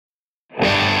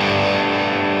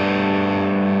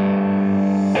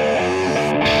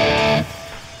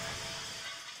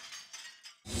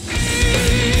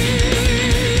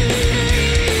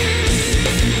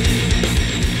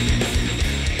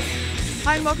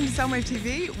welcome to Soundwave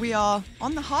TV. We are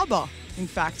on the harbour, in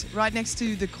fact, right next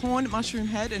to the Corn,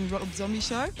 Mushroomhead and Rob Zombie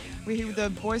show. We're here with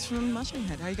the boys from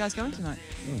Mushroomhead. How are you guys going tonight?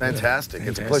 Fantastic.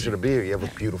 It's a pleasure to be here. You have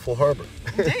a beautiful harbour.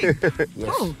 Indeed.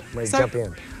 Yes. Cool. Ready to jump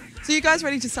in. So you guys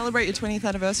ready to celebrate your 20th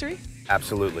anniversary?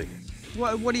 Absolutely.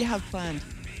 What do you have planned?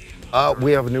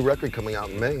 We have a new record coming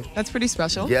out in May. That's pretty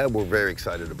special. Yeah, we're very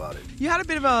excited about it. You had a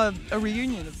bit of a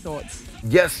reunion of sorts.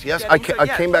 Yes. I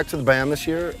came back to the band this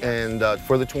year and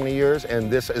for the 20 years,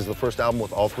 and this is the first album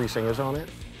with all 3 singers on it,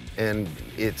 and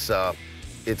it's a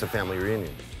family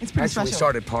reunion. It's pretty Actually, we special.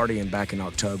 started partying back in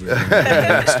October.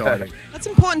 Started. That's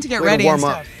important to get We had ready to warm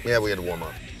and up. stuff. Yeah, we had to warm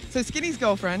up. So Skinny's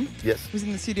girlfriend was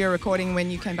in the studio recording when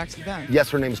you came back to the band. Yes,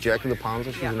 her name's Jackie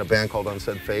LaPonza. She's in a band called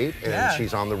Unsaid Fate, and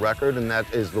she's on the record, and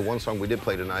that is the one song we did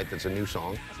play tonight that's a new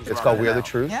song. It's called We Are the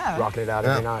Truth. Yeah. Rocking it out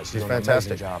every night. She's doing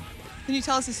fantastic. an amazing job. Can you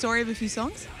tell us the story of a few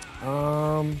songs?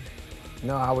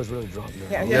 No, I was really drunk.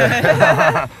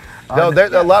 No,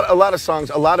 there's a lot of songs.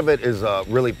 A lot of it is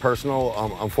really personal.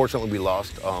 Unfortunately, we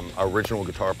lost our original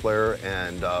guitar player,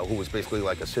 and who was basically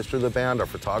like a sister of the band, our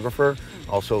photographer,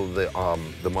 also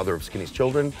the mother of Skinny's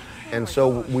children. And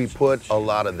so we put a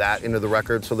lot of that into the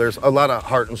record. So there's a lot of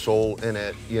heart and soul in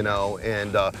it, you know,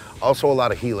 and also a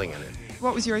lot of healing in it.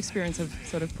 What was your experience of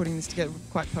sort of putting this together?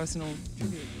 Quite personal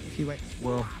tribute, if you will.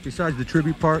 Well, besides the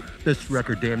tribute part, this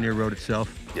record damn near wrote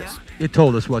itself. Yes. It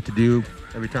told us what to do.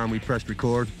 Every time we pressed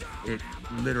record, it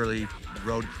literally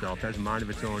wrote itself. It has a mind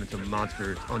of its own. It's a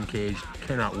monster. It's uncaged.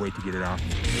 Cannot wait to get it out.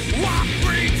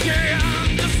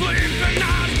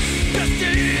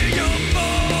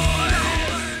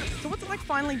 So what's it like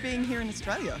finally being here in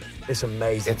Australia? It's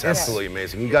amazing. It's absolutely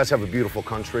amazing. You guys have a beautiful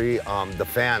country. The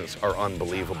fans are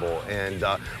unbelievable, and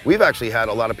we've actually had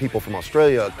a lot of people from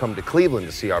Australia come to Cleveland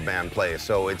to see our band play.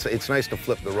 So it's nice to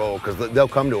flip the role, because they'll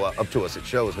come up to us at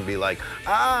shows and be like,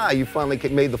 you finally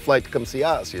made the flight to come see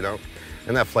us, you know?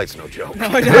 And that flight's no joke.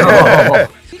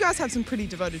 You guys have some pretty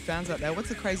devoted fans out there. What's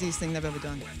the craziest thing they've ever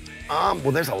done?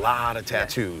 Well, there's a lot of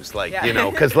tattoos, you know,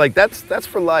 because like that's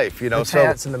for life, you know. The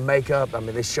tats and the makeup. I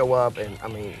mean, they show up, and I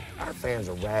mean, our fans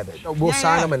are rabid. We'll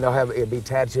sign them, and they'll have it be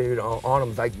tattooed on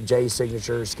them, like Jay's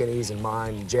signature, Skinny's, and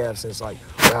mine, and Jeff's. And it's like,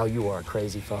 wow, you are a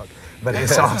crazy fuck, but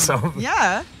it's awesome.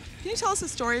 Yeah. Can you tell us the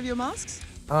story of your masks?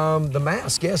 The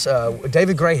mask, yes.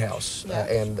 David Greyhouse,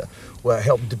 and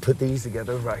helped to put these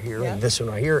together right here, and this one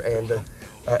right here,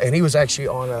 and he was actually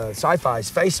on Sci-Fi's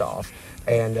Face Off,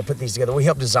 and put these together. We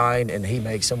helped design, and he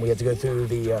makes them. We have to go through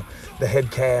the head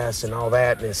cast and all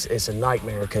that, and it's a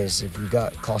nightmare, because if you've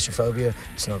got claustrophobia,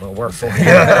 it's not going to work for you.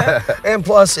 And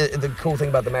plus, the cool thing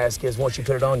about the mask is once you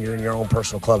put it on, you're in your own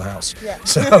personal clubhouse. Yeah.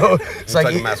 So it's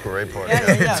like a masquerade party.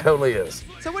 It totally is.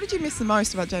 So what did you miss the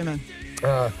most about J-Man?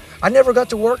 I never got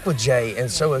to work with Jay, and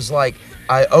so it's like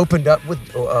I opened up with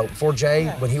for Jay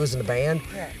when he was in the band,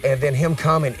 and then him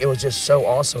coming, it was just so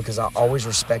awesome, because I always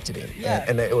respected him,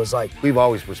 and it was like we've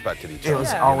always respected each other. It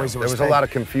was always there was a lot of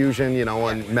confusion, you know,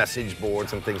 on message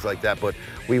boards and things like that, but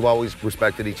we've always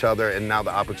respected each other, and now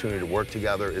the opportunity to work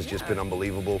together has just been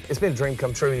unbelievable. It's been a dream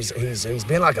come true. He's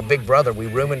been like a big brother. We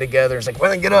rooming together. It's like,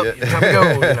 well, then get up, time to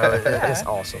go. You know, it's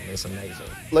awesome. It's amazing.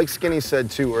 Like Skinny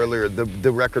said too earlier,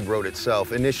 the record wrote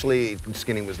itself. Initially,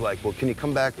 Skinny was like, well, can you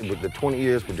come back with the 20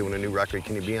 years? We're doing a new record.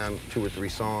 Can you be on 2 or 3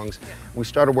 songs? We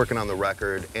started working on the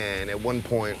record, and at one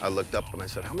point I looked up and I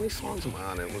said, how many songs am I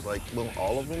on? And it was like, well,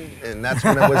 all of them. And that's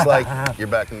when it was like, you're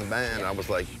back in the band. I was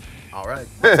like, all right.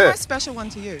 What's the most special one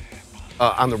to you?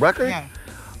 On the record? Yeah.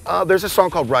 There's a song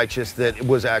called Righteous that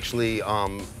was actually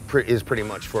is pretty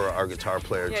much for our guitar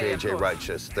player, JJ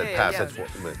Righteous, that passed.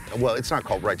 Well, it's not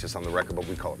called Righteous on the record, but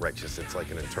we call it Righteous. It's like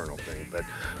an internal thing. But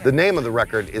the name of the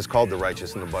record is called The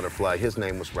Righteous and the Butterfly. His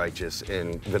name was Righteous,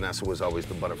 and Vanessa was always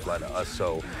the butterfly to us.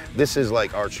 So this is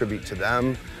like our tribute to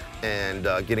them, and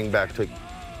getting back to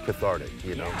cathartic,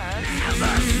 you know.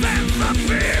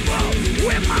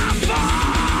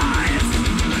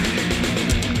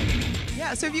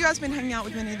 So have you guys been hanging out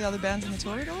with many of the other bands in the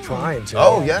tour at all? Trying to.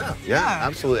 Oh yeah,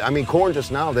 absolutely. I mean, Korn just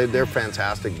now, they're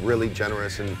fantastic, really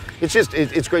generous, and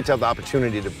it's great to have the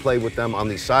opportunity to play with them on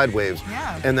these side waves.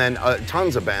 Yeah. And then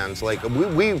tons of bands, like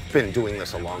we've been doing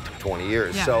this a long time, 20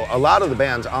 years. So a lot of the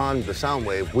bands on the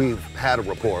Soundwave we've had a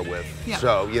rapport with.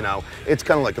 So, you know, it's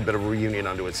kind of like a bit of a reunion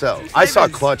unto itself. I saw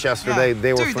Clutch yesterday.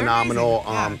 They were phenomenal.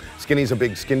 Skinny's a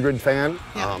big Skindred fan.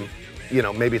 you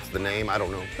know, maybe it's the name, I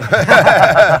don't know.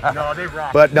 No, they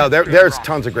rock. But no, there's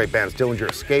tons of great bands. Dillinger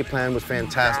Escape Plan was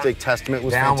fantastic. Testament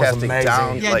was Down was fantastic. amazing.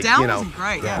 Down, Yeah, like, Down you know, was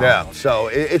great. Yeah. yeah. So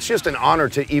it's just an honor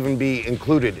to even be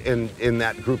included in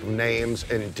that group of names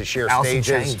and to share Alice in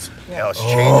stages. Chains. Yeah, Alice in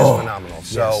Chains is phenomenal.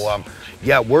 So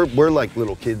yeah, we're like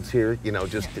little kids here, you know,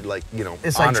 just like, you know,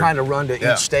 It's honored. like trying to run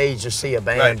to each stage to see a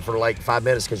band for like 5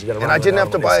 minutes because you got to run. And I didn't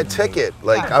have to buy a ticket.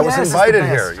 Like, I was invited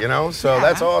here, you know, so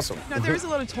that's awesome. No, there is a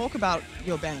lot of talk about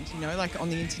your band, you know, like on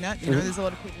the internet. You know, there's a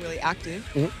lot of people really active.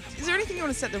 Is there anything you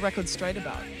want to set the record straight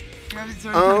about? Is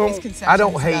there any kind of misconceptions I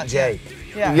don't hate about Jay.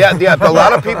 Yeah, but a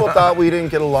lot of people thought we didn't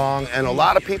get along, and a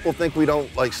lot of people think we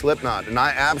don't like Slipknot, and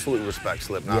I absolutely respect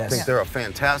Slipknot. I think they're a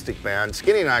fantastic band.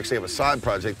 Skinny and I actually have a side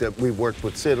project that we worked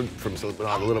with Sid from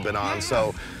Slipknot a little bit on,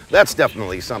 so that's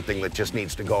definitely something that just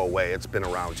needs to go away. It's been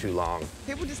around too long.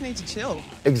 People just need to chill.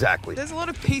 Exactly. There's a lot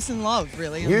of peace and love,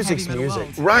 really. Music's in the heavy metal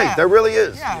music. world. Right, there really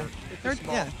is. Yeah.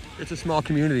 It's a small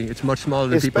community. It's much smaller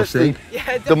than people Especially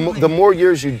think. the more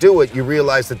years you do it, you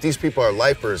realize that these people are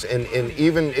lifers, and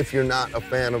even if you're not a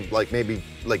fan of like maybe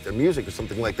like their music or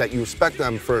something like that, you respect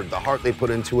them for the heart they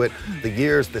put into it, the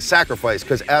years, the sacrifice,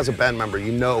 because as a band member,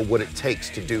 you know what it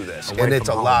takes to do this, and it's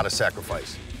a lot of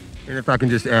sacrifice. And if I can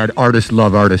just add, artists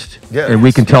love artists. Yeah. And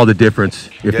we can tell the difference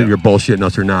if you're bullshitting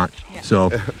us or not.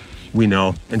 So we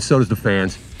know, and so does the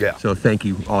fans. Yeah. So thank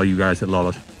you, all you guys that love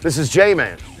us. This is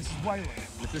J-Man,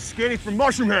 This is Skinny from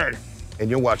Mushroomhead. and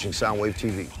you're watching Soundwave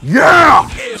TV. Yeah!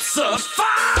 It's a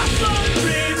fire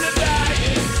dream that I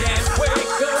can't wake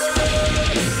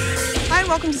up. Hi, and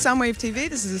welcome to Soundwave TV.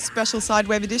 This is a special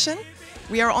Sidewave edition.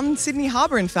 We are on Sydney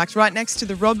Harbour, in fact, right next to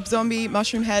the Rob Zombie,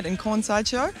 Mushroomhead and Korn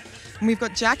sideshow. And we've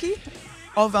got Jackie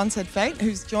of Unsaid Fate,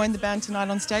 who's joined the band tonight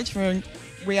on stage for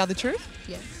We Are the Truth.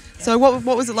 Yes. So what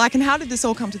was it like, and how did this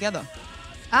all come together?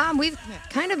 We've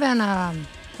kind of been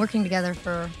working together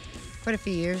for quite a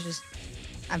few years. Just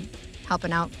I'm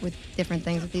helping out with different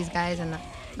things with these guys, and I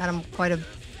met them quite a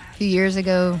few years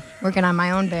ago working on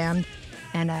my own band,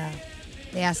 and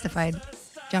they asked if I'd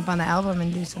jump on the album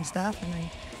and do some stuff, and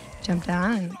I jumped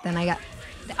on, and then I got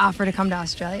the offer to come to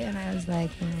Australia, and I was like,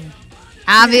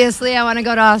 obviously I want to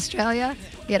go to Australia,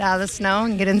 get out of the snow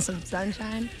and get in some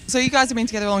sunshine. So you guys have been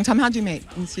together a long time. How'd you meet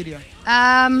in the studio?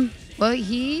 Well,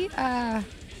 he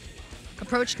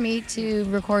approached me to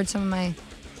record some of my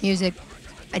music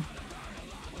a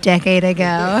decade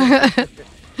ago.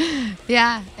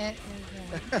 Yeah.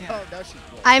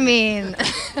 I mean,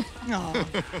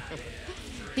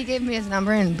 he gave me his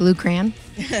number in blue crayon.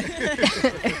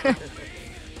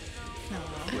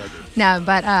 No,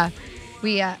 but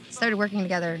we started working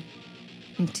together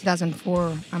in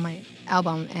 2004 on my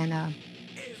album, and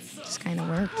just kind of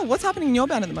worked. Oh, what's happening in your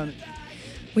band at the moment?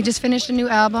 We just finished a new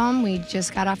album. We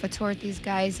just got off a tour with these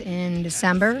guys in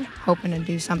December, hoping to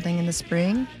do something in the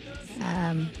spring.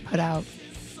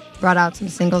 Brought out some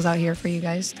singles out here for you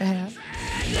guys to have.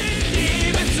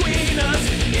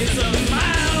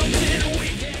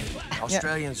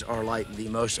 Australians are like the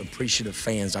most appreciative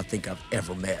fans I think I've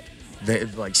ever met.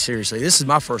 Like, seriously, this is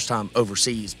my first time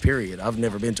overseas, period. I've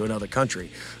never been to another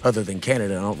country other than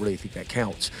Canada. I don't really think that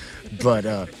counts.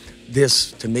 But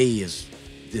this, to me, is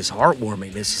this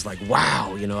heartwarming. This is like,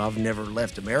 wow, you know, I've never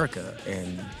left America,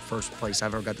 and first place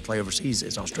I've ever got to play overseas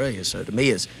is Australia. So to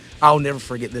me, I'll never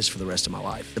forget this for the rest of my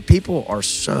life. The people are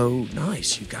so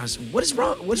nice. You guys, what is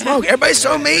wrong? What's wrong? Everybody's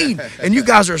so mean, and you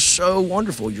guys are so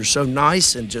wonderful. You're so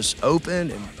nice and just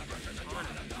open.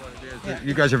 And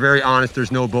You guys are very honest.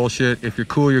 There's no bullshit. If you're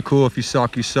cool, you're cool. If you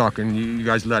suck, you suck. And you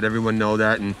guys let everyone know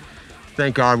that. And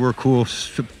thank God we're cool,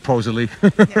 supposedly.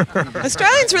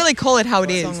 Australians really call it how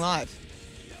it is. Song live.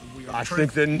 I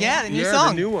think the new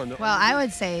song. The new one. Well, I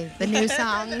would say the new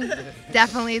song,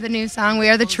 definitely the new song, We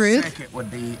Are the Truth. Second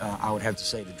would be, I would have to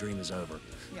say, The Dream Is Over.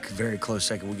 Very close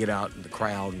second. We get out in the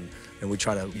crowd and we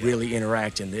try to really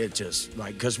interact, and it just,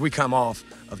 like, because we come off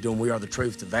of doing We Are the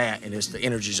Truth to that, and the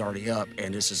energy's already up,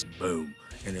 and it's just boom,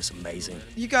 and it's amazing.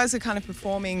 You guys are kind of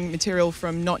performing material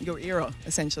from not your era,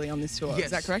 essentially, on this tour. Yes.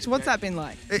 Is that correct? What's that been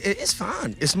like? It's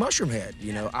fine. It's Mushroomhead.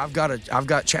 You know, I've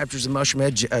got chapters of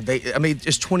Mushroomhead.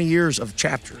 It's 20 years of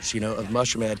chapters, you know, of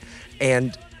Mushroomhead,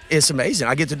 and it's amazing.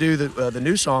 I get to do the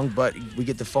new song, but we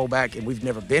get to fall back, and we've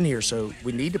never been here, so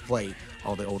we need to play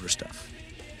all the older stuff.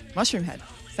 Mushroomhead,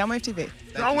 Soundwave TV.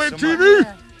 Soundwave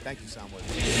TV! Thank you,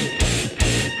 Soundwave.